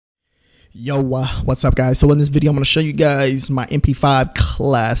Yo, what's up, guys? So in this video, I'm going to show you guys my MP5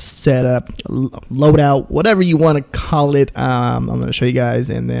 class setup, loadout, whatever you want to call it. I'm going to show you guys,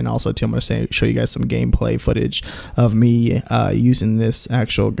 and then also too, I'm going to show you guys some gameplay footage of me using this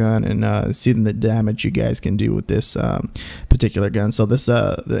actual gun and seeing the damage you guys can do with this particular gun. So this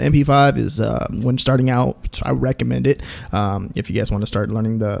the MP5 is when starting out, I recommend it if you guys want to start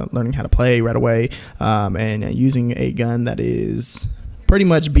learning how to play right away, and using a gun that is pretty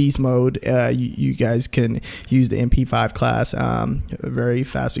much beast mode. You guys can use the MP5 class, very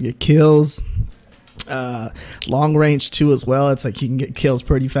fast to get kills, long range too as well. It's like you can get kills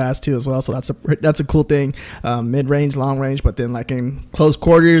pretty fast too as well, so that's a cool thing. Mid range, long range, but then like in close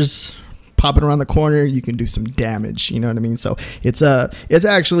quarters, popping around the corner, you can do some damage, you know what I mean? So it's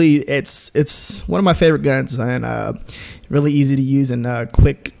actually one of my favorite guns, and really easy to use and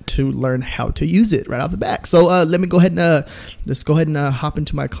quick to learn how to use it right off the bat. So let me go ahead and let's go ahead and hop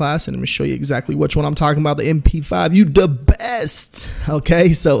into my class, and let me show you exactly which one I'm talking about. The MP5, you the best.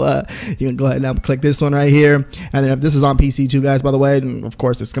 Okay, so you can go ahead and click this one right here, and then if this is on PC too, guys, by the way, and of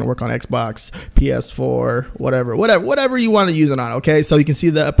course it's gonna work on Xbox, PS4, whatever you want to use it on. Okay, so you can see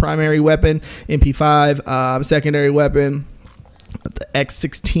the primary weapon, MP5, secondary weapon, the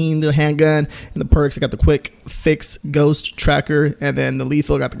X16, the handgun, and the perks. I got the quick fix ghost tracker, and then the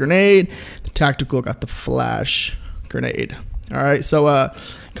lethal got the grenade, the tactical got the flash grenade. All right, so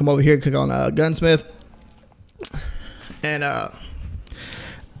come over here, click on gunsmith, and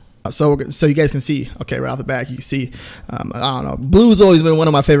so you guys can see, okay, right off the back, you can see, I don't know, blue's always been one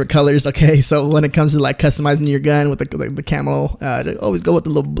of my favorite colors. Okay, so when it comes to like customizing your gun with the camo, always go with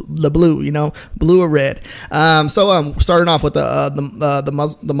the blue, you know, blue or red. Starting off with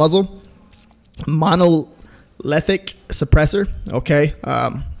the muzzle, monolithic suppressor. Okay,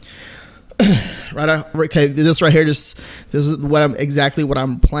 okay, this right here, this is exactly what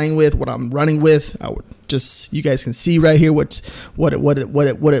I'm playing with, what I'm running with. I would just, you guys can see right here what's up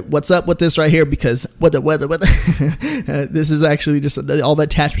with this right here, because this is actually just all the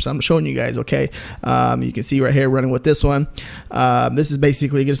attachments I'm showing you guys. Okay, you can see right here running with this one. This is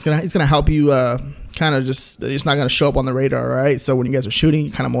basically it's gonna help you kind of just, it's not going to show up on the radar, right? So when you guys are shooting,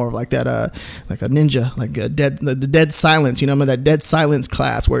 you're kind of more of like that, like a ninja, like the dead silence, you know, that dead silence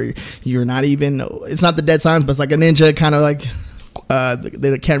class where you're not even, it's not the dead silence, but it's like a ninja, kind of like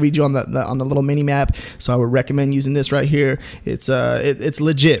they can't read you on the little mini map. So I would recommend using this right here. It's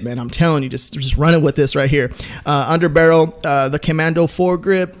legit, man. I'm telling you, just running with this right here. Under barrel, the Commando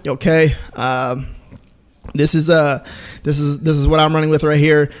foregrip. Okay. This is what I'm running with right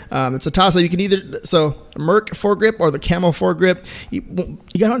here. It's a toss-up. You can either Merc foregrip or the camo foregrip. You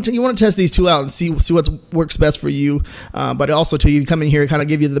want to test these two out and see what works best for you. But also too, you come in here, kind of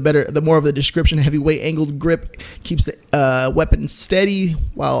give you the more of the description. Heavyweight angled grip keeps the weapon steady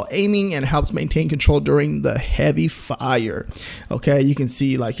while aiming and helps maintain control during the heavy fire. Okay, you can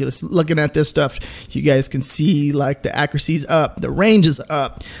see, like, just looking at this stuff, you guys can see like the accuracy is up, the range is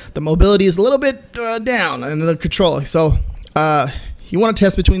up, the mobility is a little bit down, and the control. So you want to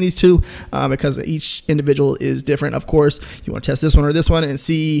test between these two because each individual is different. Of course, you want to test this one or this one and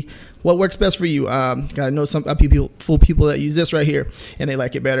see what works best for you. Gotta know some people that use this right here, and they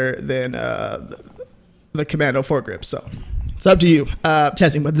like it better than the Commando foregrip. So it's up to you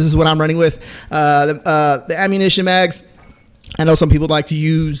testing, but this is what I'm running with. The ammunition mags, I know some people like to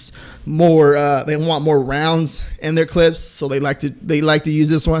use more. They want more rounds in their clips, so they like to use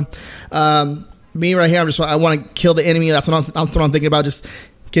this one. Me right here, I want to kill the enemy. That's what I'm thinking about, just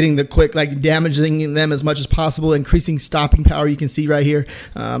getting the quick, like, damaging them as much as possible, increasing stopping power. You can see right here.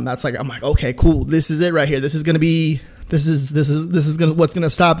 That's like, I'm like, okay, cool. This is it right here. This is gonna be. This is what's gonna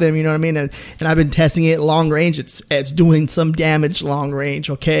stop them. You know what I mean? And I've been testing it long range. It's doing some damage long range.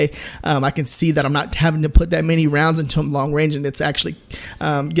 Okay, I can see that I'm not having to put that many rounds into long range, and it's actually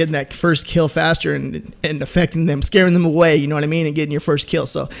getting that first kill faster and affecting them, scaring them away. You know what I mean? And getting your first kill.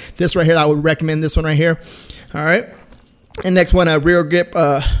 So this right here, I would recommend this one right here. All right, and next one, rear grip.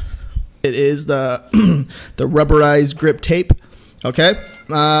 It is the the rubberized grip tape. Okay,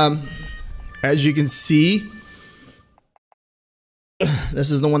 as you can see, this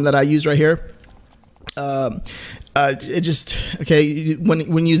is the one that I use right here. It just, okay,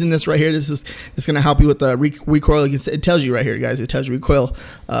 when using this right here, it's gonna help you with the recoil. It tells you right here, guys. It tells you recoil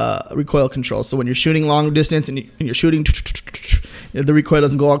control. So when you're shooting long distance and you're shooting, the recoil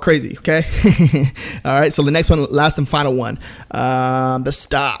doesn't go all crazy. Okay. All right. So the next one, last and final one, the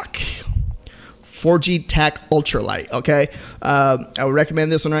stock 4G TAC Ultralight. Okay. I would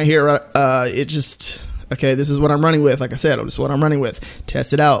recommend this one right here. Okay, this is what I'm running with. Like I said, this is what I'm running with.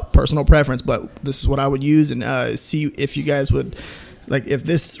 Test it out, personal preference, but this is what I would use, and see if you guys would Like if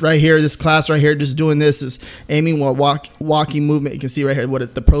this right here, this class right here, just doing this is aiming while walking movement. You can see right here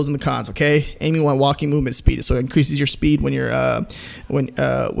what the pros and the cons. Okay, aiming while walking movement speed, so it increases your speed when you're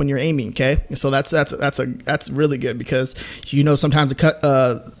aiming. Okay, so that's really good because sometimes not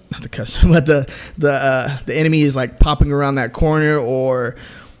the customer, but the enemy is like popping around that corner, or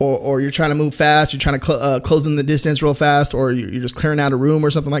you're trying to move fast, you're trying to close in the distance real fast, or you're just clearing out a room or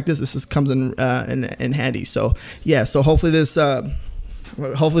something like this. This comes in handy. So yeah, so hopefully this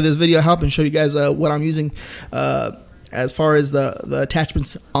video helped and show you guys what I'm using as far as the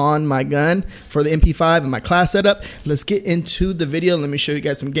attachments on my gun for the MP5 and my class setup. Let's get into the video. Let me show you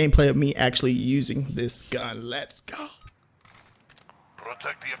guys some gameplay of me actually using this gun. Let's go.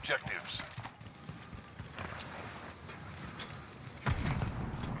 Protect the objectives.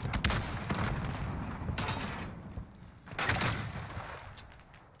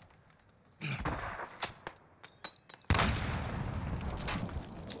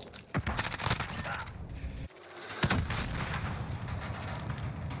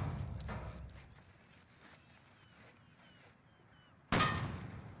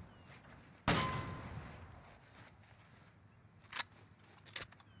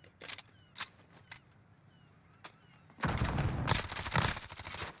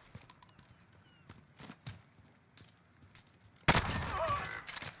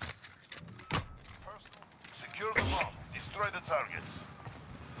 Secure the bomb. Destroy the targets.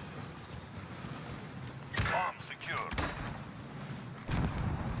 Bomb secured.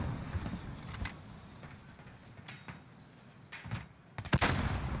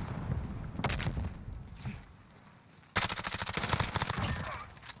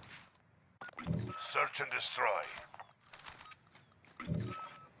 Search and destroy.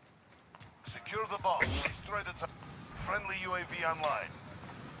 Secure the bomb. Destroy the target. Friendly UAV online.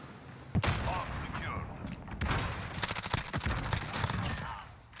 Bomb secured.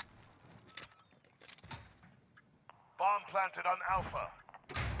 Bomb planted on Alpha.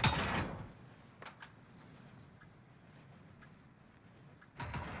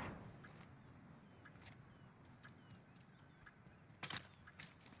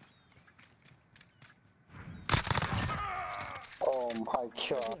 Oh my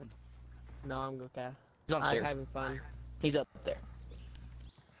god. No, I'm okay. He's I'm upstairs. having fun. He's up there.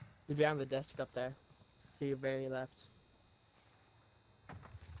 He's behind the desk up there. To your very left.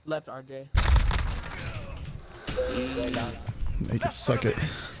 Left, RJ. They can suck it.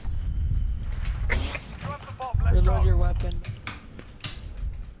 Drop the bomb. Let's Reload go. your weapon.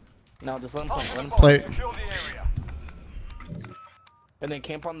 No, just let him play. Let him Play. Secure the area. And then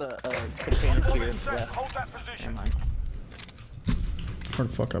camp on the container to your Set. west. Hold that position. Never mind. Where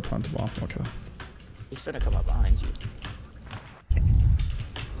the fuck I plant the bomb? Okay. He's gonna come up behind you.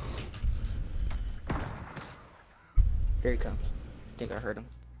 Here he comes. I think I heard him.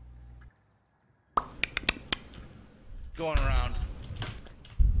 Going around.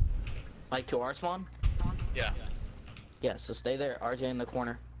 Like to our spawn? Yeah. Yeah, so stay there. RJ in the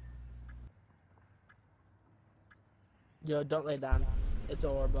corner. Yo, don't lay down. It's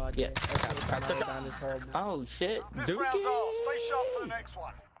over, RJ. Yeah. Every time I lay down, it's horrible. Oh shit. This Dookie. round's all. Stay sharp for the next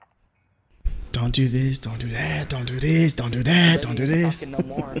one. Don't do this. Don't do that. Don't do this. Don't do that. Don't do this. No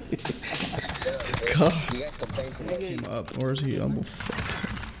more. God. You guys complain too much. Him up. Where's he? Humble fuck.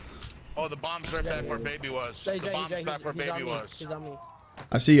 Oh, the bomb's right back where baby was. He's The bomb's back where he's on baby me. was. He's on me.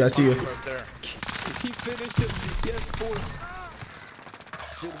 I see you. I see you. Right there. He finished it. Yes, force.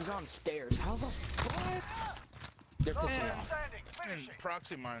 Dude, he's on stairs. How the fuck? They're pissing me off. Standing. Finish it.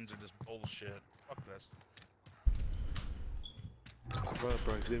 Proxy mines are just bullshit. Fuck this. What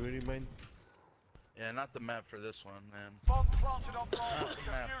proximity mine? Yeah, not the map for this one, man. Bomb planted on bomb. Not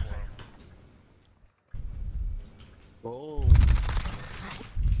the map for Defusing. 'em. Oh.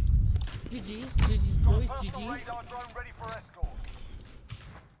 GG's, boys, Personal GG's. radar drone ready for escort.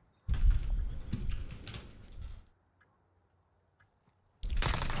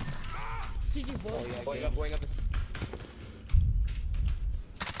 GG, boys. Going up, going up.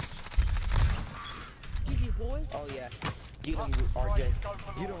 GG, boys. Oh yeah. Get him, RJ.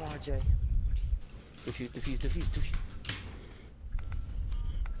 Get him, RJ. Defuse, defuse, defuse, defuse.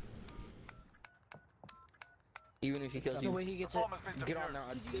 Even if he kills The you, way he gets it. Bomb has been get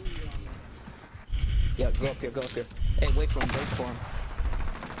on secured. there. Yeah, go up here, go up here. Hey, wait for him, wait for him.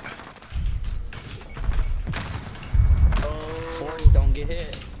 Force, don't get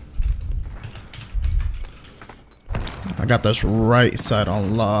hit. I got this right side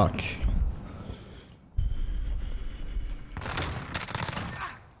on lock.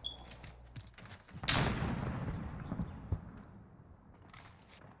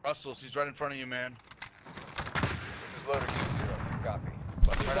 Russell, he's right in front of you, man. This is loader 2-0. Copy.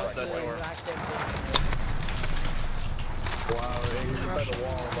 Right out Both that doing the door. exact same thing. Wow, hey, he's by the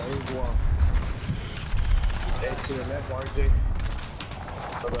wall, by his wall. Hey, to the left, RJ.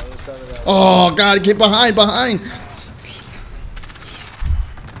 On the other side of that. Oh God, get behind.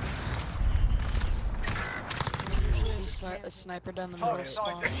 Usually a sniper down the middle Target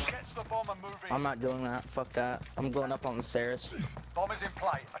spawn. sighted. Get to the bomb and move in. I'm not doing that. Fuck that. I'm going up on the stairs. Bomb is in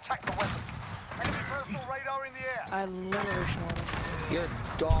play. Attack the weapon. Enemy personal radar in the air. I literally shot him. You're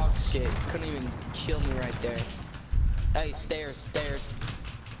dog shit. Couldn't even kill me right there. Hey, stairs.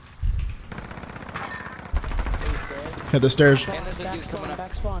 Hit the stairs. And there's a Back dude coming spawn, up.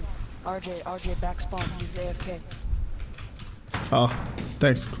 back spawn. RJ, back spawn. He's AFK. Oh,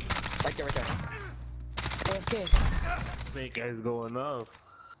 thanks. Right there. AFK. Snake guy's going up.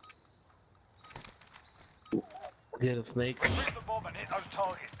 Get him, Snake. Reach the bomb and hit those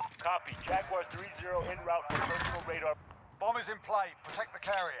targets. Copy. Jaguar 3-0 en route for personal radar. Bomb is in play. Protect the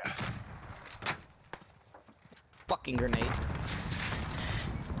carrier. Fucking grenade.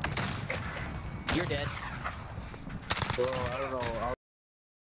 You're dead. Bro, I don't know.